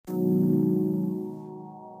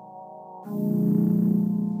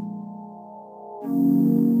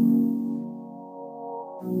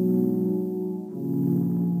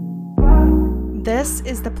This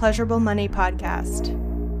is the Pleasurable Money Podcast.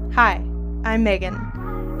 Hi, I'm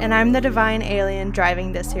Megan, and I'm the divine alien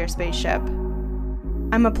driving this here spaceship.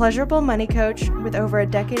 I'm a pleasurable money coach with over a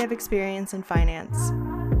decade of experience in finance.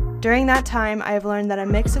 During that time, I have learned that a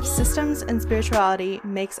mix of systems and spirituality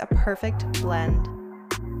makes a perfect blend.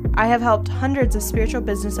 I have helped hundreds of spiritual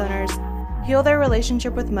business owners heal their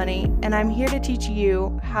relationship with money, and I'm here to teach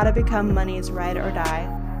you how to become money's ride or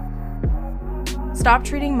die. Stop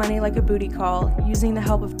treating money like a booty call using the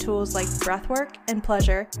help of tools like breathwork and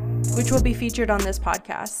pleasure, which will be featured on this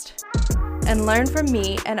podcast. And learn from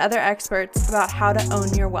me and other experts about how to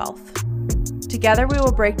own your wealth. Together we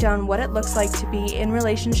will break down what it looks like to be in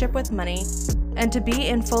relationship with money and to be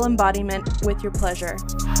in full embodiment with your pleasure.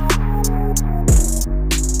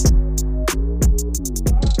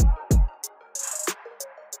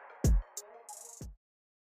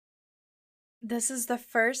 This is the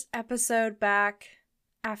first episode back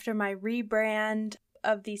after my rebrand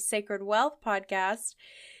of the Sacred Wealth podcast.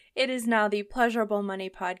 It is now the Pleasurable Money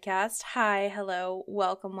Podcast. Hi, hello,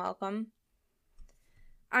 welcome.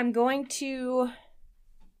 I'm going to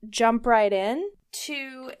jump right in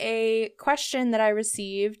to a question that I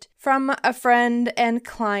received from a friend and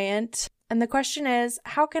client. And the question is,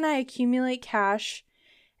 how can I accumulate cash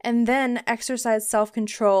and then exercise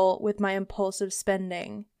self-control with my impulsive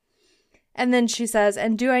spending? And then she says,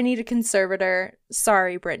 and do I need a conservator?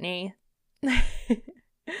 Sorry, Brittany.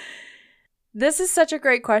 This is such a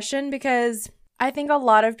great question because I think a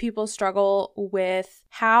lot of people struggle with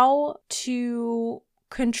how to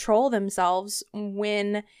control themselves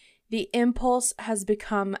when the impulse has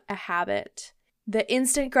become a habit. The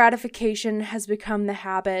instant gratification has become the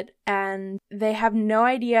habit, and they have no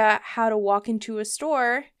idea how to walk into a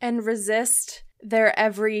store and resist their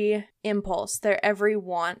every impulse, their every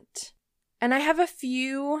want. And I have a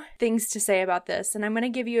few things to say about this, and I'm going to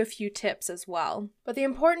give you a few tips as well. But the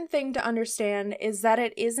important thing to understand is that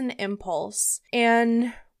it is an impulse.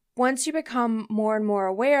 And once you become more and more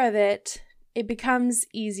aware of it, it becomes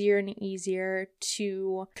easier and easier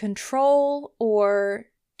to control or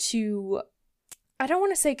to, I don't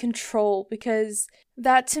want to say control because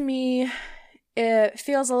that to me, it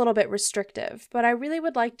feels a little bit restrictive. But I really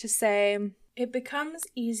would like to say it becomes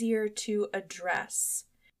easier to address.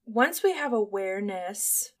 Once we have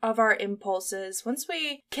awareness of our impulses, once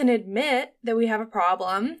we can admit that we have a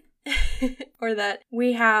problem or that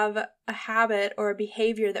we have a habit or a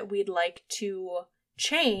behavior that we'd like to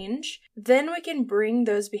change, then we can bring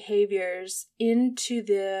those behaviors into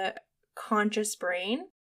the conscious brain.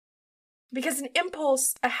 Because an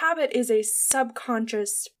impulse, a habit is a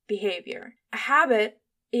subconscious behavior. A habit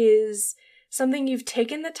is something you've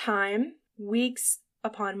taken the time, weeks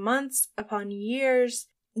upon months, upon years,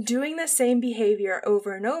 doing the same behavior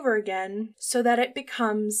over and over again so that it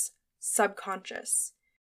becomes subconscious.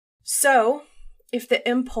 So, if the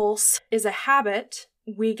impulse is a habit,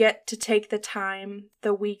 we get to take the time,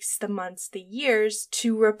 the weeks, the months, the years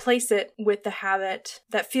to replace it with the habit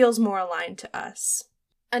that feels more aligned to us.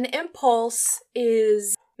 An impulse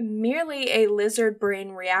is merely a lizard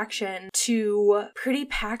brain reaction to pretty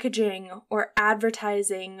packaging or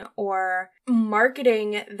advertising or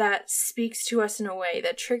marketing that speaks to us in a way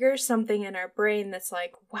that triggers something in our brain that's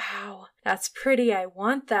like, wow, that's pretty, I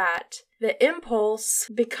want that. The impulse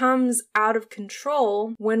becomes out of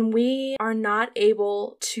control when we are not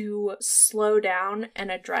able to slow down and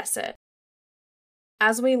address it.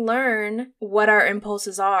 As we learn what our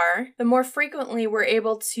impulses are, the more frequently we're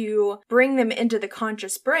able to bring them into the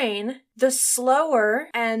conscious brain, the slower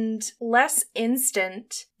and less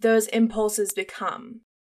instant those impulses become.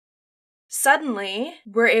 Suddenly,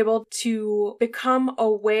 we're able to become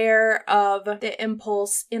aware of the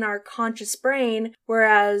impulse in our conscious brain,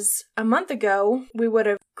 whereas a month ago, we would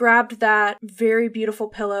have grabbed that very beautiful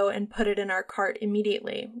pillow and put it in our cart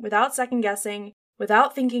immediately, without second guessing,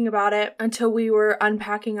 without thinking about it until we were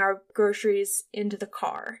unpacking our groceries into the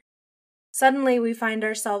car. Suddenly, we find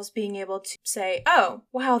ourselves being able to say, oh,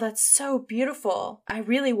 wow, that's so beautiful. I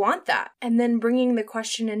really want that. And then bringing the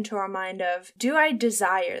question into our mind of, do I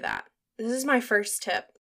desire that? This is my first tip.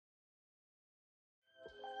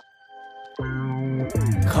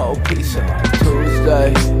 Cold pizza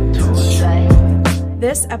Tuesday.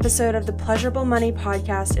 This episode of the Pleasurable Money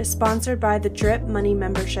Podcast is sponsored by the Drip Money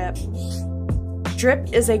Membership.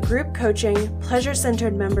 Drip is a group coaching,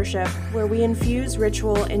 pleasure-centered membership where we infuse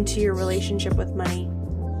ritual into your relationship with money.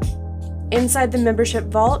 Inside the membership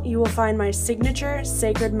vault, you will find my signature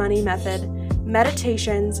sacred money method,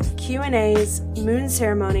 meditations, Q&As, moon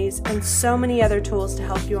ceremonies, and so many other tools to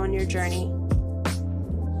help you on your journey.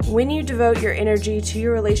 When you devote your energy to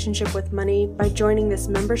your relationship with money by joining this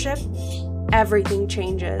membership, everything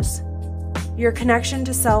changes. Your connection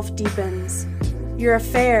to self deepens. Your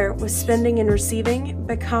affair with spending and receiving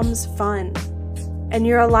becomes fun. And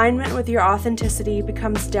your alignment with your authenticity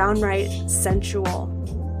becomes downright sensual.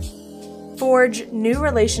 Forge new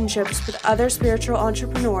relationships with other spiritual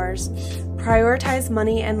entrepreneurs. Prioritize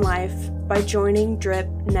money and life by joining Drip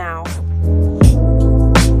now.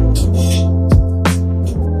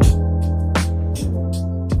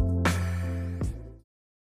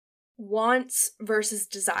 Wants versus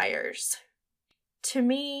desires. To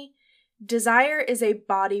me, desire is a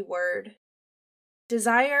body word.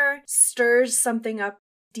 Desire stirs something up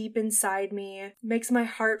deep inside me, makes my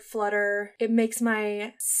heart flutter, it makes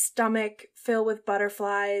my stomach fill with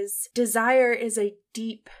butterflies. Desire is a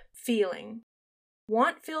deep feeling.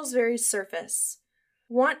 Want feels very surface.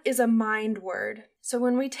 Want is a mind word. So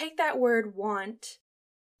when we take that word want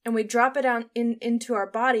and we drop it down into our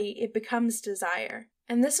body, it becomes desire.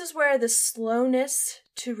 And this is where the slowness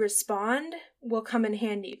to respond will come in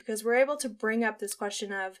handy, because we're able to bring up this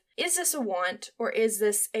question of, is this a want or is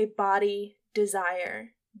this a body desire?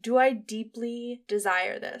 Do I deeply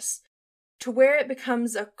desire this? To where it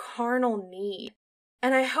becomes a carnal need.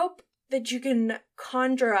 And I hope that you can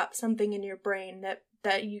conjure up something in your brain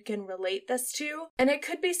that you can relate this to. And it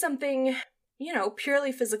could be something,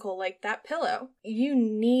 purely physical, like that pillow. You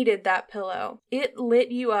needed that pillow. It lit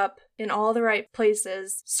you up in all the right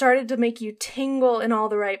places, started to make you tingle in all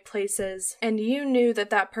the right places, and you knew that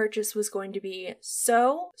that purchase was going to be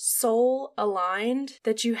so soul aligned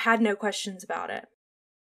that you had no questions about it.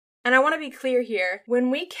 And I want to be clear here,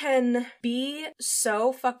 when we can be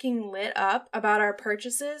so fucking lit up about our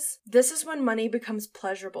purchases, this is when money becomes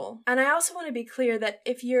pleasurable. And I also want to be clear that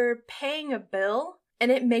if you're paying a bill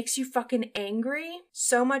and it makes you fucking angry,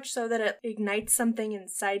 so much so that it ignites something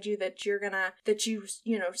inside you that you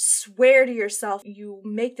swear to yourself, you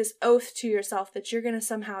make this oath to yourself that you're gonna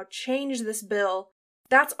somehow change this bill,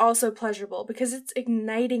 that's also pleasurable because it's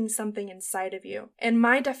igniting something inside of you. And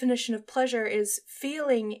my definition of pleasure is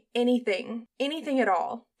feeling anything at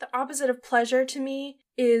all. The opposite of pleasure to me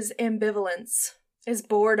is ambivalence, is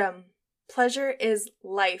boredom. Pleasure is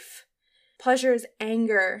life. Pleasure is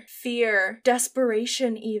anger, fear,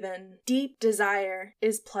 desperation even. Deep desire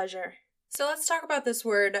is pleasure. So let's talk about this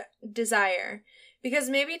word, desire.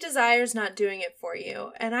 Because maybe desire is not doing it for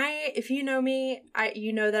you. And if you know me,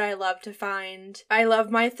 you know that I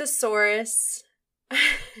love my thesaurus.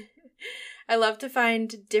 I love to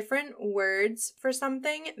find different words for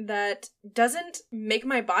something that doesn't make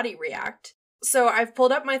my body react. So I've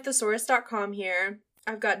pulled up my thesaurus.com here.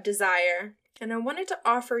 I've got desire. And I wanted to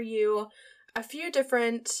offer you a few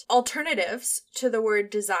different alternatives to the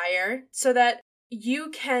word desire so that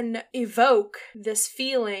you can evoke this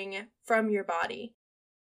feeling from your body.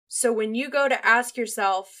 So when you go to ask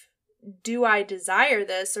yourself, do I desire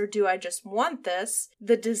this or do I just want this?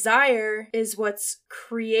 The desire is what's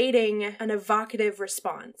creating an evocative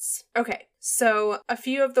response. Okay, so a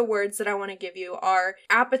few of the words that I want to give you are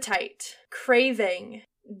appetite, craving,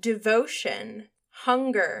 devotion,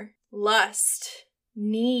 hunger, lust,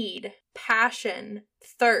 need, passion,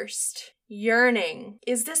 thirst, yearning.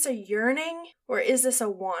 Is this a yearning or is this a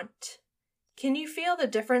want? Can you feel the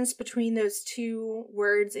difference between those two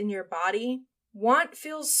words in your body? Want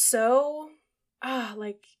feels so,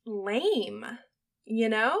 lame,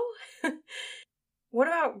 What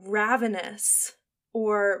about ravenous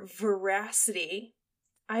or voracity?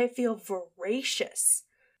 I feel voracious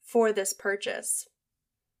for this purchase.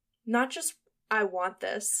 Not just, I want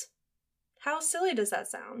this. How silly does that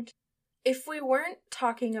sound? If we weren't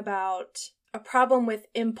talking about a problem with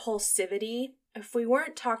impulsivity, if we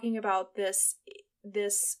weren't talking about this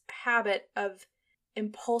habit of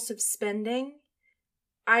impulsive spending,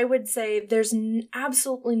 I would say there's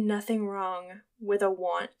absolutely nothing wrong with a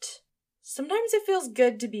want. Sometimes it feels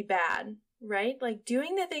good to be bad, right? Like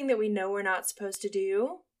doing the thing that we know we're not supposed to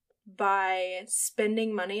do by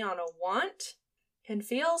spending money on a want can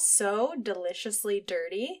feel so deliciously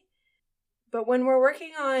dirty. But when we're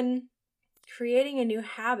working on creating a new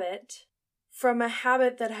habit from a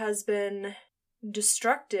habit that has been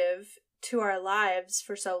destructive to our lives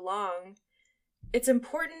for so long, it's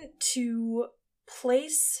important to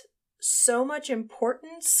place so much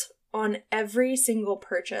importance on every single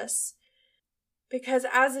purchase. Because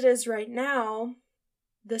as it is right now,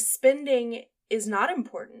 the spending is not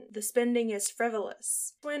important. The spending is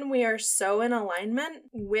frivolous. When we are so in alignment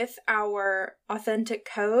with our authentic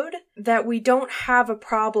code that we don't have a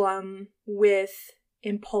problem with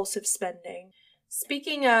impulsive spending.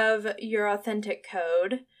 Speaking of your authentic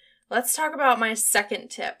code, let's talk about my second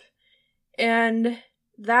tip. And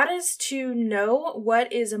That is to know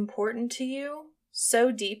what is important to you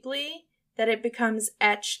so deeply that it becomes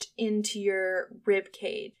etched into your rib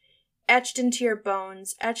cage, etched into your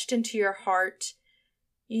bones, etched into your heart.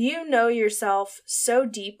 You know yourself so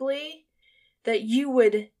deeply that you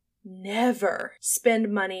would never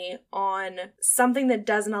spend money on something that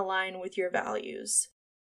doesn't align with your values.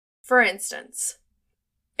 For instance,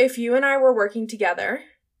 if you and I were working together,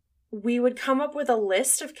 we would come up with a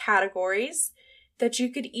list of categories that you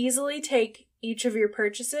could easily take each of your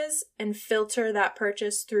purchases and filter that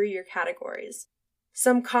purchase through your categories.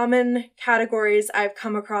 Some common categories I've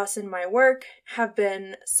come across in my work have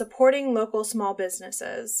been supporting local small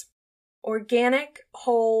businesses, organic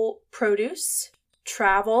whole produce,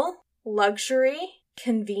 travel, luxury,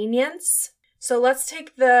 convenience. So let's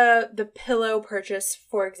take the pillow purchase,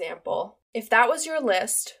 for example. If that was your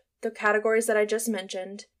list, the categories that I just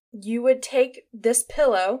mentioned, you would take this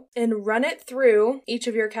pillow and run it through each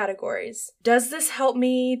of your categories. Does this help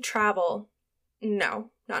me travel?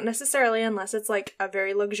 No, not necessarily, unless it's like a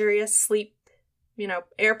very luxurious sleep,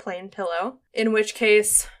 airplane pillow, in which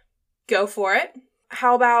case, go for it.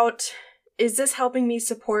 How about, is this helping me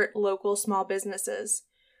support local small businesses?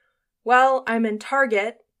 Well, I'm in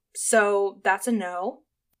Target, so that's a no.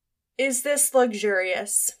 Is this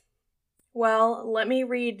luxurious? Well, let me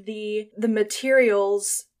read the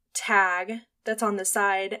materials tag that's on the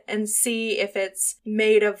side and see if it's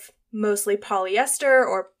made of mostly polyester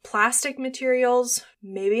or plastic materials.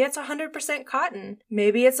 Maybe it's 100% cotton.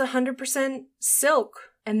 Maybe it's 100% silk,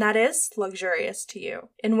 and that is luxurious to you,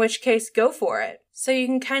 in which case go for it. So you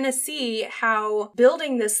can kind of see how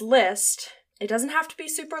building this list, it doesn't have to be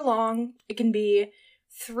super long. It can be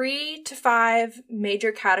 3 to 5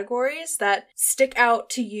 major categories that stick out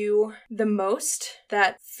to you the most,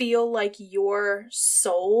 that feel like your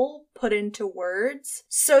soul put into words,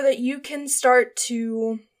 so that you can start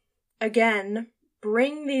to, again,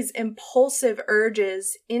 bring these impulsive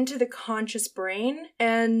urges into the conscious brain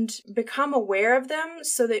and become aware of them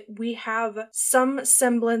so that we have some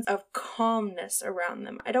semblance of calmness around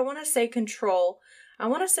them. I don't want to say control. I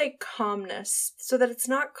want to say calmness, so that it's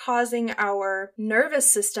not causing our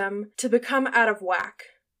nervous system to become out of whack.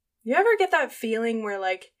 You ever get that feeling where,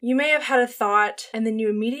 like, you may have had a thought and then you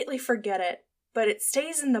immediately forget it, but it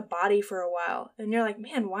stays in the body for a while, and you're like,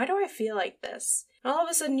 man, why do I feel like this? And all of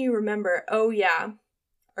a sudden you remember, oh yeah,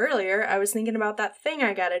 earlier I was thinking about that thing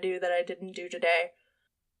I gotta do that I didn't do today.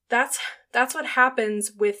 That's what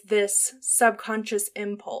happens with this subconscious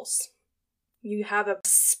impulse. You have a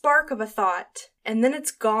spark of a thought, and then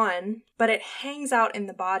it's gone, but it hangs out in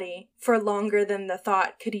the body for longer than the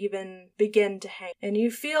thought could even begin to hang. And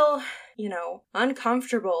you feel,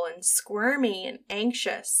 uncomfortable and squirmy and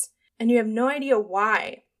anxious, and you have no idea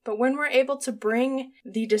why. But when we're able to bring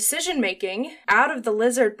the decision-making out of the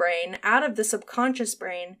lizard brain, out of the subconscious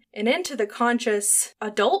brain, and into the conscious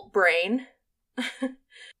adult brain,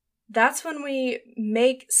 that's when we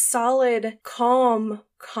make solid, calm,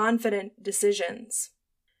 confident decisions.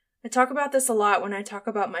 I talk about this a lot when I talk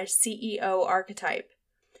about my CEO archetype.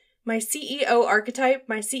 My CEO archetype,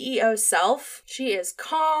 my CEO self, she is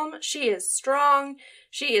calm, she is strong,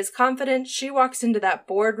 she is confident. She walks into that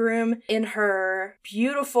boardroom in her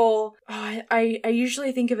beautiful, I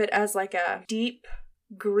usually think of it as like a deep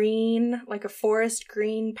green, like a forest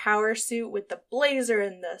green power suit with the blazer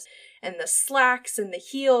and the slacks and the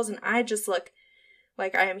heels, and I just look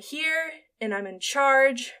like I am here and I'm in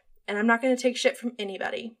charge and I'm not going to take shit from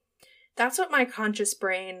anybody. That's what my conscious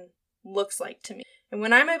brain looks like to me. And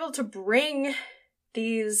when I'm able to bring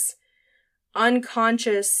these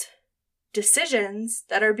unconscious decisions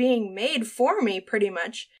that are being made for me, pretty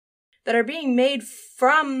much, that are being made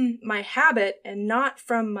from my habit and not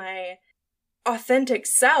from my authentic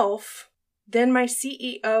self, then my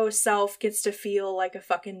CEO self gets to feel like a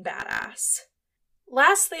fucking badass.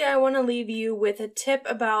 Lastly, I want to leave you with a tip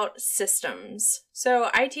about systems. So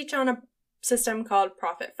I teach on a system called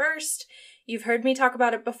Profit First. You've heard me talk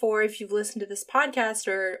about it before if you've listened to this podcast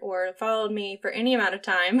or followed me for any amount of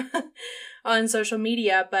time on social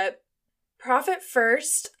media, but Profit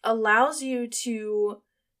First allows you to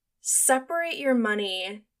separate your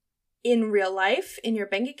money in real life, in your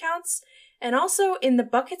bank accounts, and also in the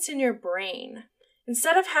buckets in your brain.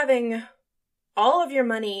 Instead of having all of your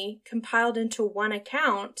money compiled into one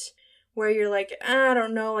account where you're like, I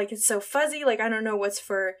don't know, like it's so fuzzy, like I don't know what's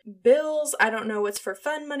for bills, I don't know what's for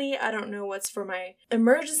fun money, I don't know what's for my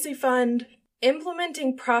emergency fund.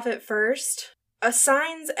 Implementing Profit First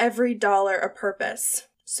assigns every dollar a purpose.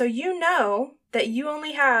 So you know that you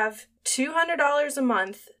only have $200 a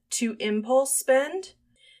month to impulse spend.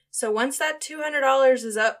 So once that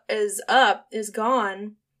 $200 is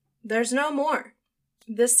gone, there's no more.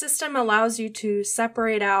 This system allows you to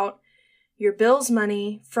separate out your bills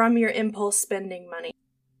money from your impulse spending money.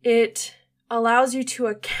 It allows you to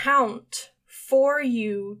account for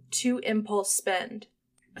you to impulse spend,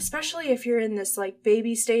 especially if you're in this like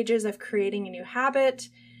baby stages of creating a new habit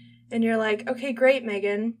and you're like, okay, great,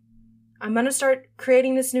 Megan, I'm going to start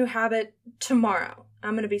creating this new habit tomorrow.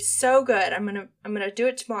 I'm going to be so good. I'm going to do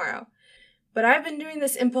it tomorrow. But I've been doing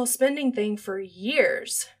this impulse spending thing for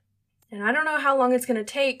years, and I don't know how long it's going to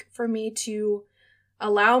take for me to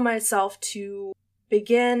allow myself to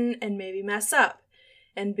begin and maybe mess up,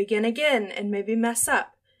 and begin again and maybe mess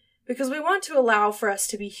up. Because we want to allow for us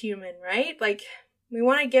to be human, right? Like, we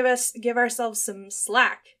want to give ourselves some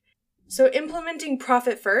slack. So implementing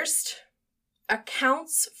Profit First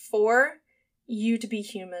accounts for you to be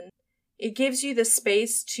human. It gives you the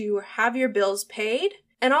space to have your bills paid,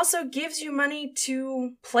 and also gives you money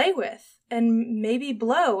to play with and maybe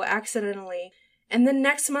blow accidentally. And then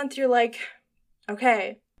next month you're like,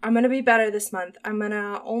 okay, I'm going to be better this month. I'm going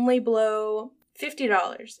to only blow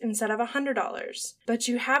 $50 instead of $100. But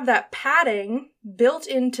you have that padding built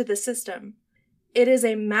into the system. It is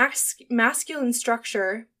a masculine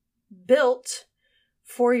structure built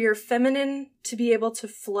for your feminine to be able to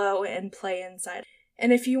flow and play inside.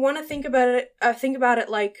 And if you want to think about it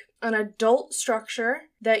like an adult structure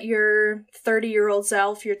that your 30-year-old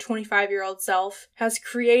self, your 25-year-old self has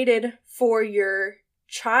created for your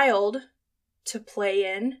child to play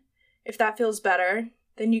in, if that feels better,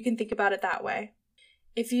 then you can think about it that way.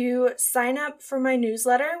 If you sign up for my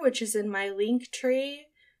newsletter, which is in my link tree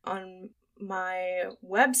on my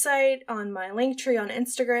website, on my link tree on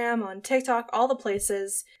Instagram, on TikTok, all the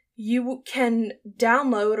places, you can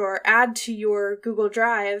download or add to your Google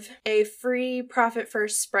Drive a free Profit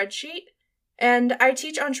First spreadsheet. And I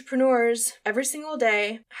teach entrepreneurs every single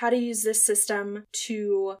day how to use this system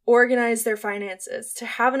to organize their finances, to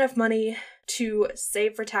have enough money to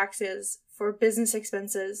save for taxes, for business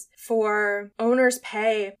expenses, for owner's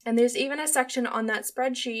pay. And there's even a section on that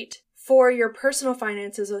spreadsheet for your personal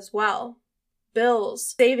finances as well.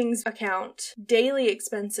 Bills, savings account, daily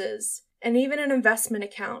expenses, and even an investment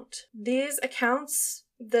account. These accounts,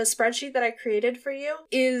 the spreadsheet that I created for you,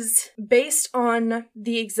 is based on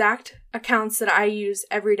the exact accounts that I use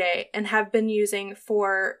every day and have been using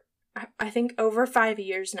for, I think, over 5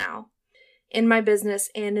 years now in my business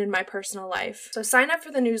and in my personal life. So sign up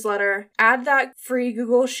for the newsletter, add that free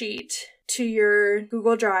Google Sheet to your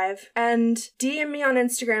Google Drive, and DM me on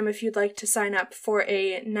Instagram if you'd like to sign up for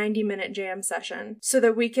a 90-minute jam session so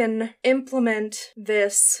that we can implement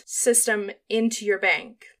this system into your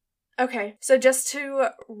bank. Okay, so just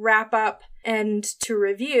to wrap up and to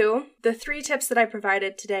review, the 3 tips that I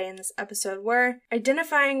provided today in this episode were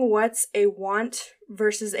identifying what's a want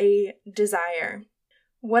versus a desire.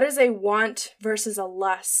 What is a want versus a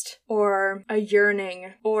lust, or a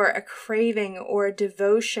yearning, or a craving, or a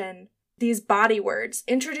devotion? These body words.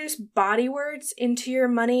 Introduce body words into your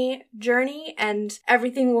money journey and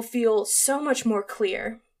everything will feel so much more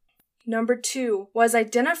clear. Number 2 was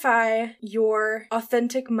identify your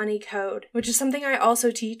authentic money code, which is something I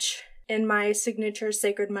also teach in my signature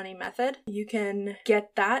Sacred Money method. You can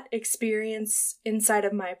get that experience inside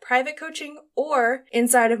of my private coaching or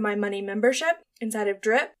inside of my money membership, inside of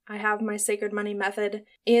Drip. I have my Sacred Money method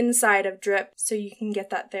inside of Drip, so you can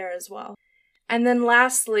get that there as well. And then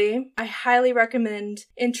lastly, I highly recommend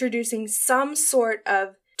introducing some sort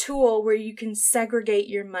of tool where you can segregate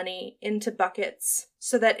your money into buckets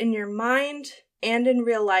so that in your mind and in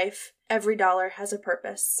real life, every dollar has a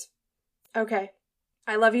purpose. Okay,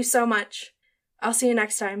 I love you so much. I'll see you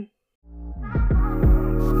next time.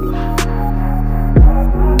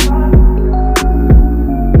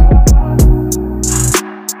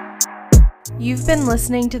 You've been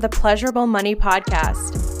listening to the Pleasurable Money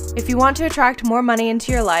Podcast. If you want to attract more money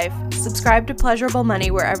into your life, subscribe to Pleasurable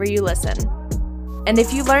Money wherever you listen. And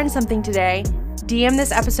if you learned something today, DM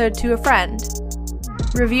this episode to a friend.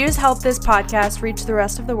 Reviews help this podcast reach the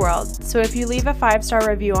rest of the world, so if you leave a 5-star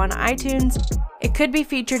review on iTunes, it could be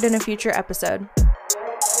featured in a future episode.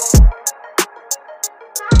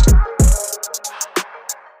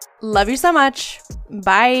 Love you so much.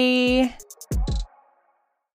 Bye.